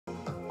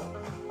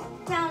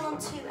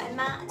onto a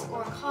mat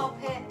or a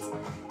carpet,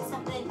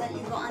 something that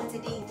you've got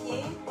underneath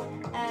you,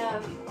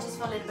 just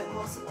for a little bit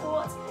more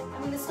support.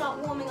 I'm going to start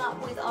warming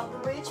up with our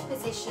bridge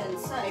position.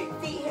 So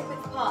feet hip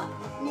width apart,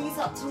 knees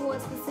up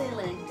towards the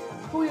ceiling.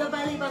 Pull your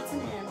belly button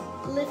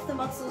in, lift the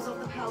muscles of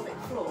the pelvic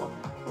floor,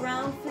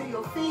 round through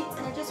your feet,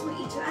 and I just want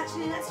you to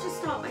actually, let's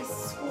just start by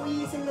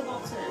squeezing the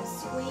bottom.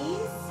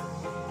 Squeeze,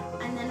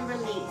 and then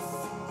release.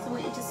 So I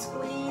want you to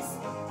squeeze,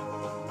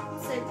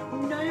 so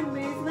no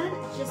movement,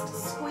 just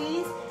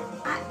squeeze,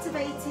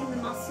 activating the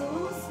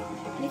muscles.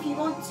 And if you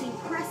want to,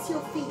 press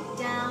your feet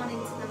down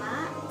into the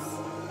mat.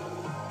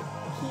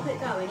 Keep it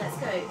going, let's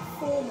go.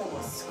 4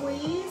 more,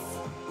 squeeze,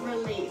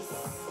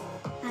 release,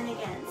 and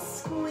again,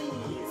 squeeze,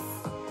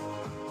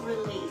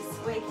 release,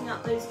 waking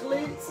up those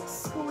glutes,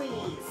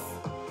 squeeze,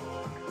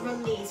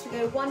 release. We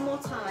go 1 more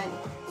time,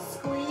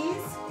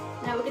 squeeze.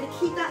 Now we're going to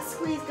keep that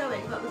squeeze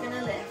going, but we're going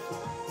to lift,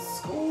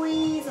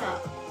 squeeze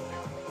up,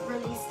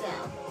 release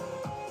down,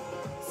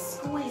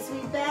 squeeze.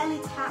 We barely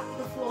tap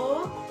the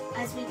floor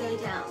as we go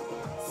down,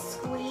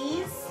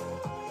 squeeze.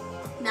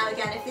 Now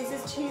again, if this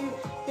is too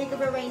big of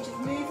a range of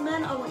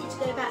movement, I want you to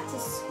go back to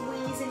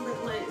squeezing the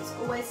glutes.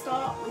 Always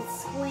start with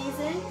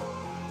squeezing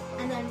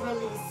and then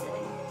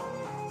releasing.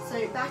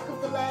 So back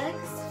of the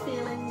legs,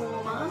 feeling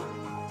warmer.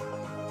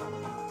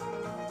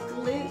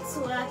 Glutes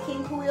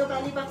working, pull your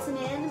belly button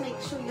in, make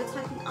sure you're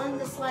tucking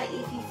under slightly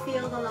if you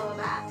feel the lower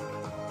back.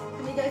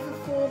 And we go for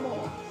 4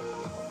 more.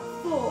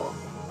 4,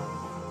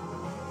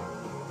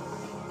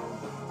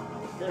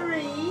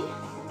 3,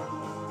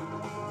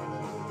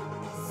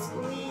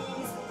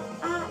 squeeze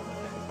up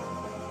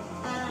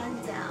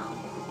and down.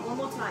 1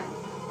 more time.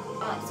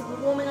 Up, so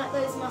we're warming up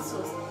those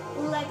muscles.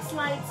 Leg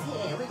slides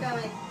here, we're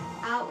going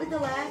out with the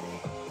leg,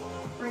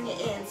 bring it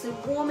in. So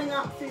warming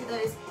up through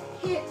those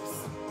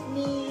hips,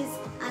 knees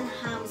and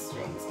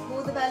hamstrings.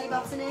 Pull the belly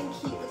button in,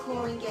 keep the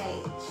core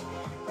engaged.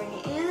 Bring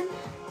it in,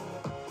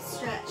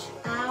 stretch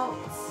out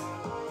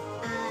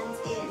and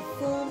in.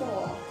 4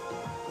 more.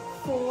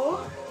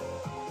 4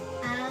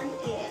 and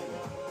in.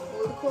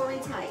 Pull the core in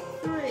tight.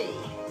 3.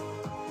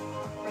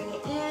 Bring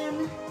it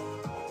in.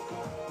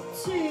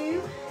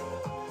 2.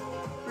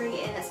 Bring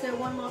it in. Let's go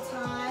 1 more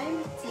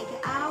time. Take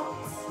it out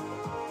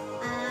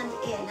and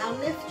in. Now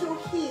lift your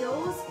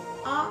heels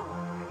up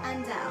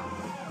and down.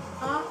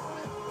 Up,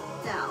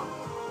 down.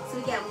 So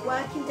again,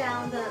 working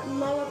down the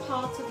lower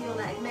part of your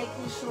leg,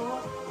 making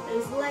sure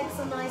those legs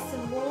are nice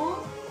and warm.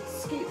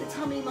 Scoop the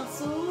tummy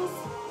muscles,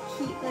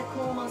 keep the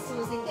core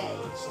muscles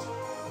engaged.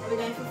 And we're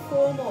going for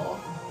 4 more.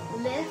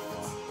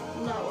 Lift,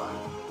 lower,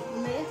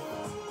 lift,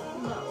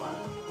 lower,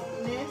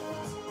 lift,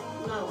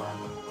 lower.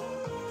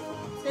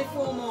 So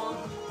 4 more.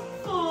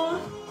 4,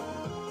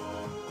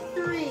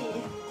 3,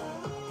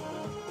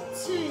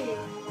 2.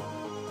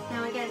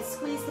 Now again,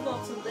 squeeze the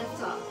bottom,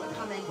 lift up. We're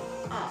coming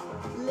up.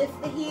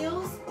 Lift the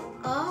heels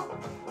up,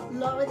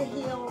 lower the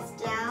heels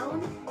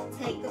down,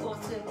 take the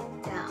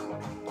bottom down.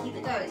 Keep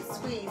it going.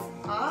 Squeeze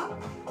up,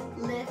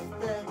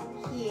 lift the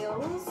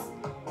heels,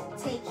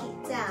 take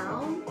it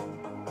down,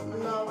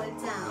 lower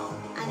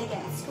down. And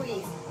again,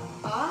 squeeze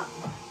up,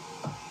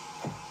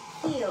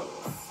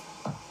 heels,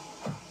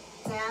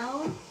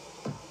 down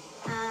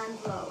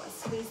and lower.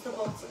 Squeeze the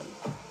bottom.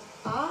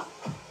 Up,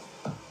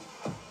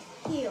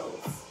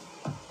 heels,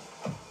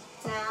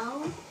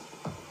 down.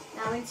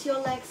 Now into your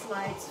leg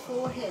slides,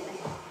 4 here.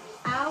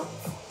 Out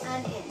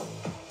and in,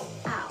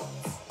 out,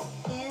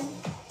 in,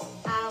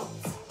 out,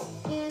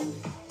 in,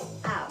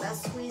 out. Now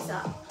squeeze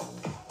up,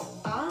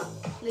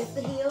 lift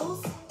the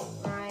heels,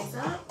 rise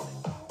up,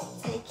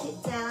 take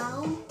it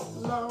down,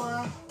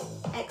 lower,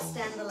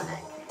 extend the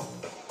leg.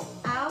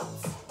 Out,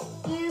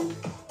 in,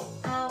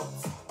 out,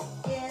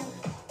 in,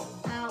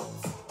 out,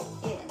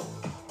 in,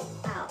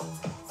 out.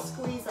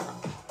 Squeeze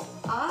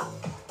up,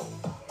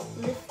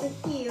 lift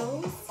the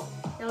heels.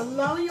 Now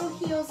lower your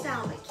heels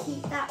down, but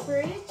keep that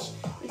bridge.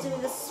 We're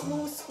doing a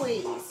small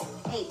squeeze.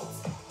 8,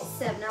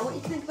 7. Now I want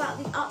you to think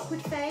about the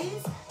upward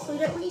phase. So I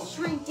don't want you to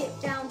try and dip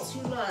down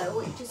too low. I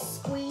want you to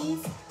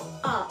squeeze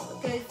up.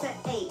 Go for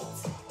 8,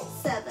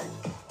 7,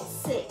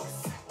 6,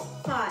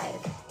 5,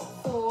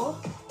 4,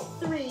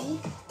 3,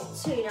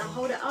 2. Now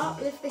hold it up,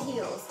 lift the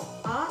heels.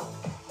 Up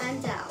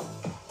and down.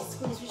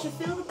 Squeeze. We should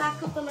feel the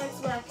back of the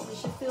legs working. We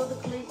should feel the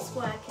glutes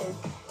working.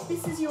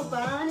 This is your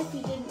burn if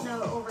you didn't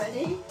know it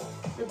already.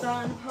 The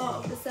burn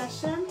part of the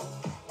session.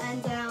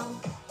 And down,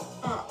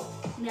 up.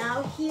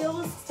 Now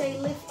heels stay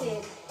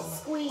lifted.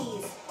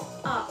 Squeeze,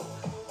 up,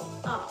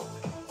 up.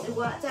 So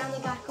work down the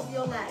back of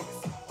your legs.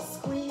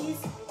 Squeeze,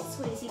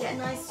 squeeze. You get a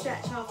nice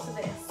stretch after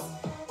this.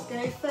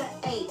 Go for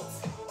 8,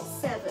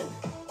 7,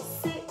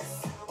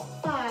 6,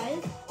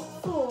 5,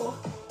 4,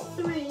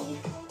 3,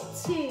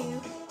 2,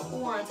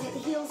 1. Take the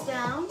heels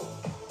down.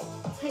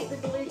 Take the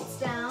glutes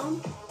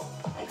down.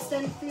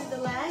 Extend through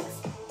the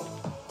legs.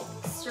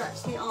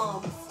 Stretch the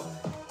arms.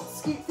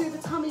 Scoop through the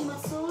tummy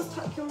muscles.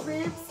 Tuck your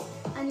ribs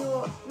and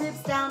your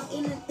ribs down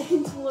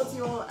in towards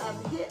your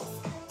hips.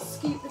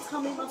 Scoop the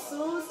tummy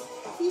muscles.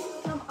 See if you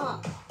can come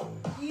up.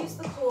 Use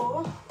the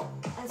core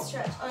and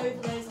stretch over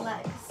those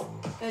legs.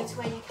 Go to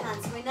where you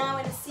can. So we're now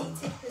in a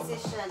seated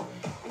position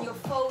and you're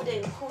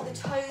folding. Pull the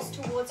toes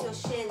towards your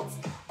shins.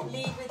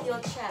 Lead with your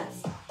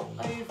chest.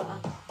 Over.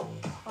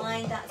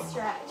 Find that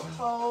stretch.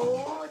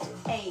 Hold.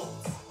 8,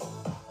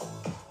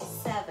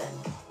 7,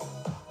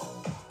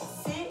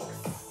 6,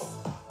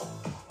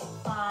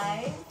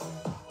 5,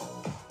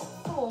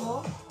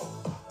 4,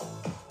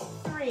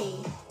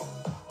 3,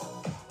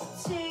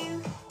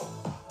 2,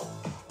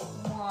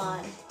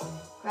 1.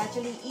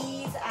 Gradually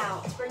ease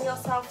out. Bring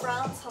yourself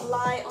round to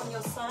lie on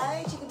your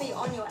side. You can be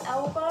on your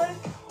elbow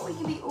or you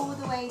can be all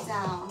the way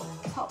down.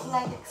 Top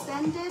leg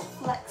extended,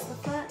 flex the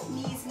foot,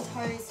 knees and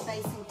toes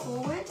facing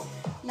forward.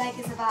 Leg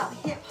is about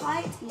hip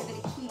height and you're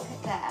going to keep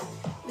it there.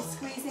 We're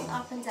squeezing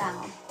up and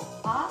down,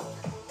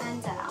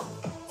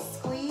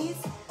 squeeze.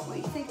 What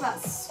you think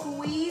about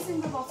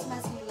squeezing the bottom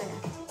as you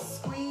lift.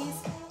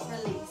 Squeeze,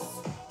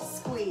 release,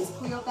 squeeze.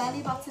 Pull your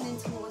belly button in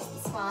towards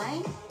the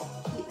spine.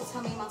 Keep the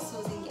tummy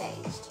muscles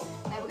engaged.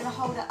 Now we're going to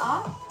hold it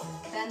up,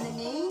 bend the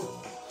knee,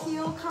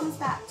 heel comes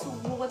back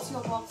towards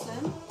your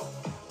bottom.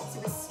 So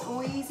we're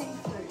squeezing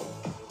through.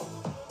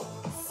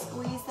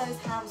 Squeeze those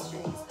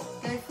hamstrings.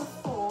 Go for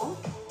 4,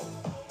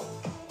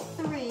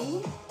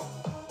 3,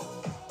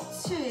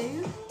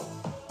 2.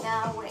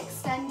 Now we're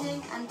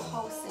extending and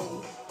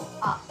pulsing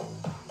up,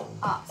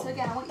 up. So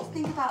again, I want you to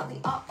think about the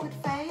upward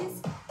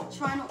phase.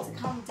 Try not to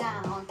come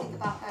down. Think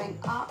about going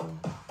up,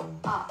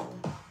 up.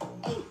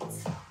 8,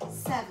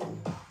 7,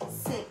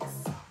 6,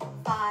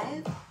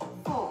 5,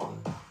 4,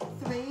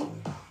 3.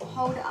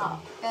 Hold it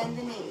up. Bend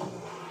the knee.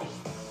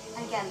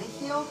 Again, the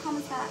heel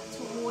comes back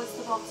towards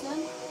the bottom.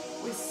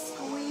 We're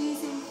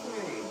squeezing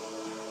through.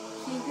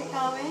 Keep it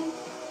going.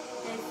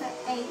 Go for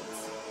 8,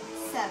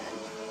 7,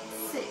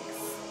 6,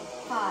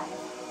 5,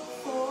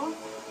 4,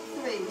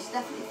 3. We should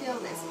definitely feel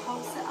this.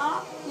 Pulse it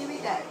up. Here we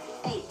go.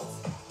 8.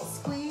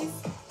 Squeeze,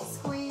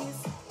 squeeze,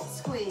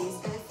 squeeze.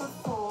 Go for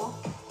 4,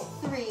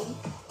 3,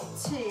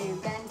 2.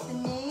 Bend the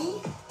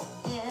knee.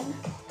 In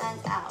and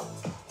out.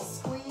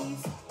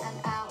 Squeeze and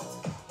out.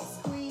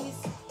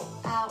 Squeeze,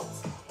 out,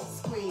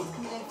 squeeze.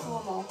 Can we go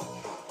 4 more?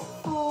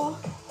 4,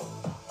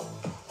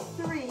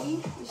 3.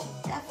 We should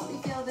definitely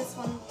feel this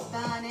one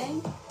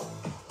burning.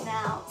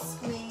 Now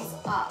squeeze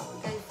up.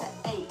 Go for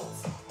 8,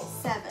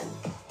 7,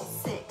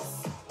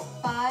 6,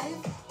 5,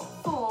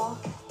 4,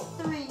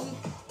 3,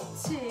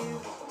 2,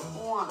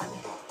 1.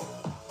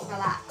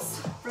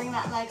 Relax. Bring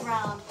that leg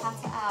round. Pat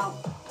it out.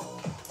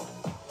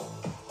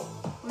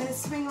 We're going to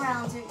swing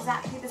around, do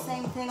exactly the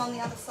same thing on the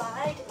other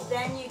side.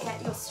 Then you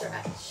get your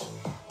stretch.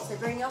 So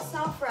bring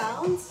yourself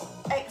round.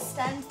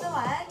 Extend the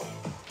leg.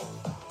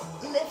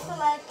 Lift the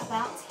leg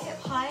about hip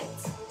height.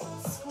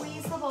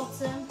 Squeeze the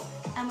bottom.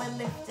 And we're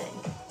lifting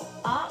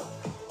up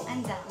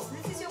and down. So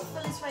this is your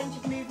fullest range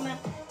of movement.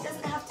 It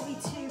doesn't have to be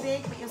too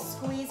big, but you're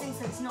squeezing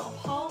so it's not a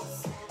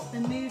pulse.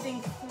 We're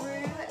moving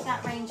through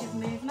that range of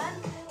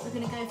movement. We're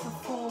going to go for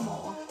 4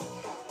 more.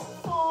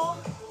 4,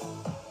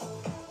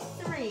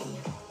 3,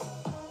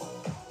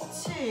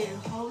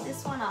 2. Hold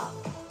this one up.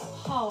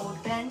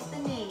 Hold, bend the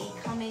knee,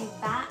 coming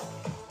back,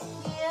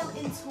 heel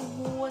in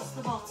towards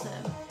the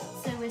bottom.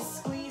 So we're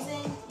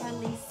squeezing,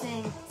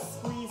 releasing,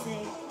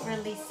 squeezing,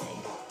 releasing.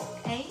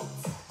 8,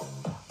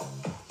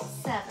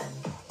 7,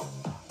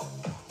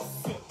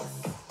 6,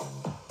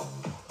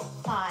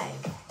 5,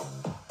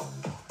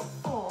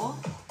 4,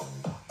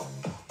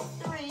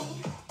 3,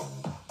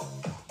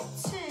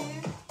 2.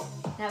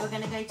 Now we're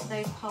going to go to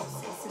those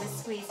pulses. So we're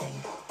squeezing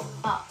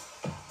up,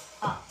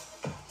 up,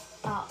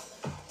 up,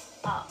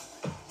 up.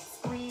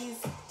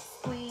 Squeeze,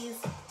 squeeze,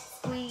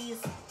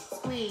 squeeze,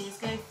 squeeze.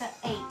 Go for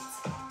 8,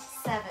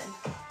 7,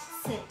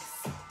 6,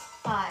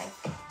 5,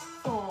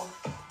 4,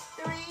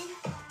 3,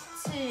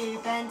 2.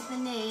 Bend the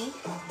knee.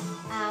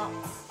 Out,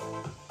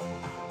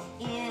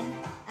 in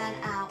and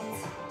out,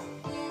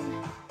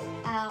 in,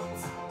 out,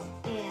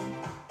 in,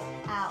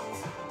 out.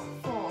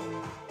 4,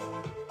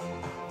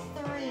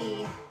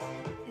 3.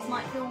 This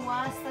might feel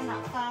worse than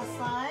that first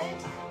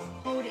side.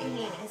 Hold it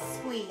here.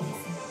 Squeeze.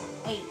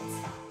 8,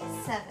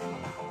 7,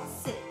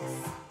 6,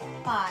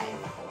 5,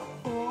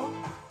 4,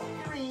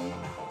 3,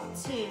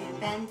 2.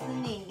 Bend the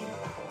knee.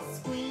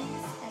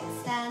 Squeeze,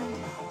 extend,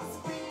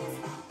 squeeze,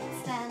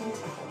 extend,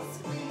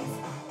 squeeze,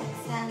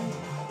 extend,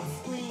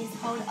 squeeze.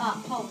 Hold it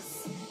up.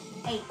 Pulse.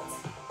 8,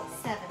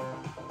 7,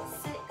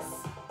 6,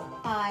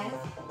 5,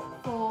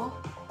 4,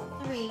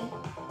 3,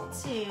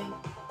 2.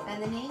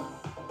 Bend the knee.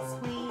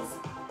 Squeeze,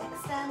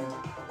 extend,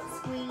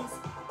 squeeze,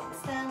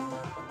 extend,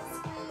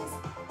 squeeze,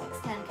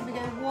 extend. Can we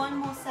go one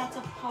more set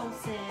of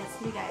pulses?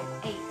 Here we go.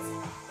 8,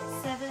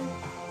 7,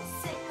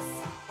 6,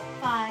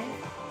 5,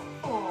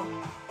 4,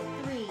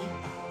 3,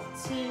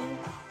 2,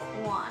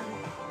 1.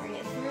 Bring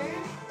it through.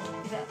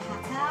 Give it a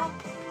pat out.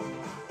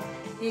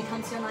 Here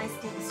comes your nice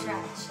deep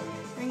stretch.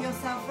 Bring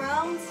yourself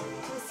round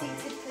to a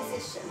seated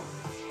position.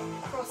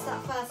 Cross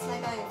that first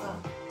leg over.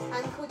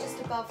 Ankle just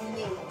above the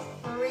knee.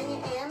 Bring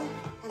it in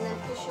and then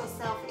push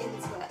yourself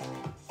into it.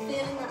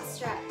 Feeling that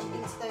stretch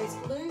into those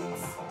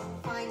glutes.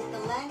 Find the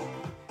length.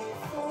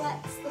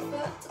 Flex the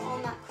foot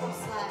on that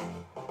cross leg.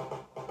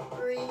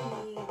 Breathe.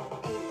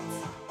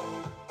 8,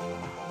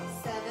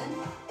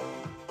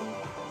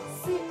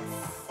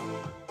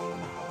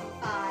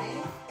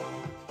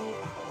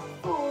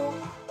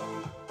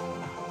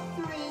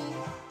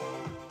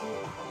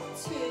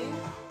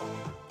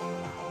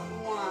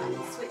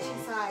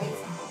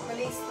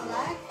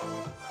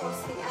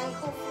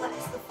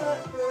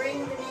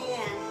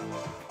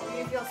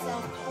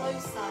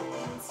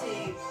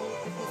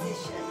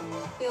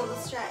 the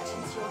stretch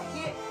into your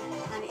hip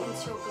and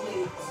into your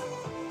glutes.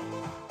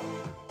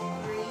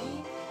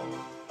 Breathe,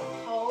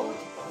 hold,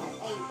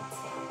 8,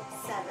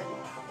 7,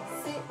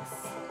 6,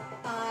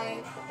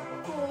 5,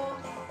 4,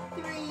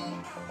 3,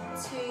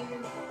 2,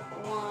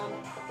 1,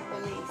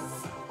 release.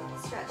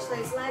 Stretch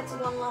those legs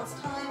one last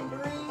time,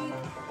 breathe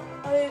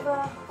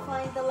over,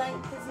 find the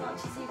length as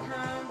much as you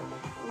can,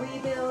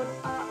 rebuild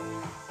up.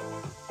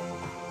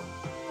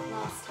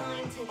 Last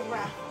time, take a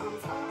breath,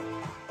 arms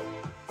up,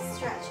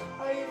 stretch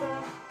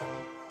over,